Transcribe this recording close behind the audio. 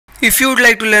If you would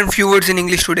like to learn few words in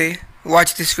English today,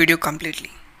 watch this video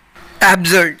completely.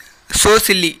 Absurd, so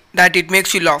silly that it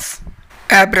makes you laugh.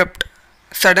 Abrupt,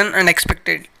 sudden and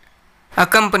unexpected.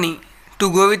 Accompany,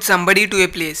 to go with somebody to a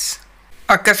place.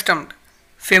 Accustomed,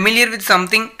 familiar with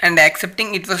something and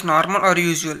accepting it was normal or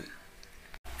usual.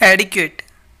 Adequate,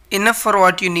 enough for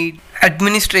what you need.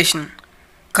 Administration,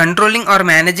 controlling or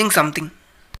managing something.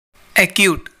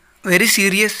 Acute, very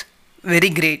serious, very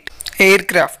great.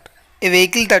 Aircraft, a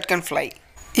vehicle that can fly.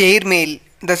 Airmail,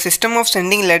 the system of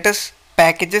sending letters,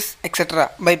 packages, etc.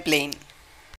 by plane.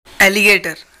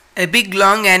 Alligator, a big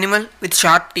long animal with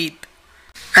sharp teeth.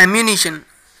 Ammunition,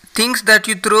 things that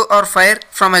you throw or fire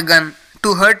from a gun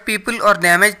to hurt people or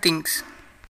damage things.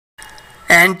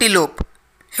 Antelope,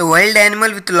 a wild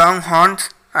animal with long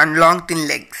horns and long thin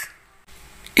legs.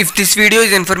 If this video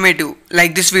is informative,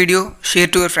 like this video, share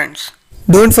to your friends.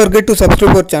 Don't forget to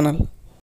subscribe our channel.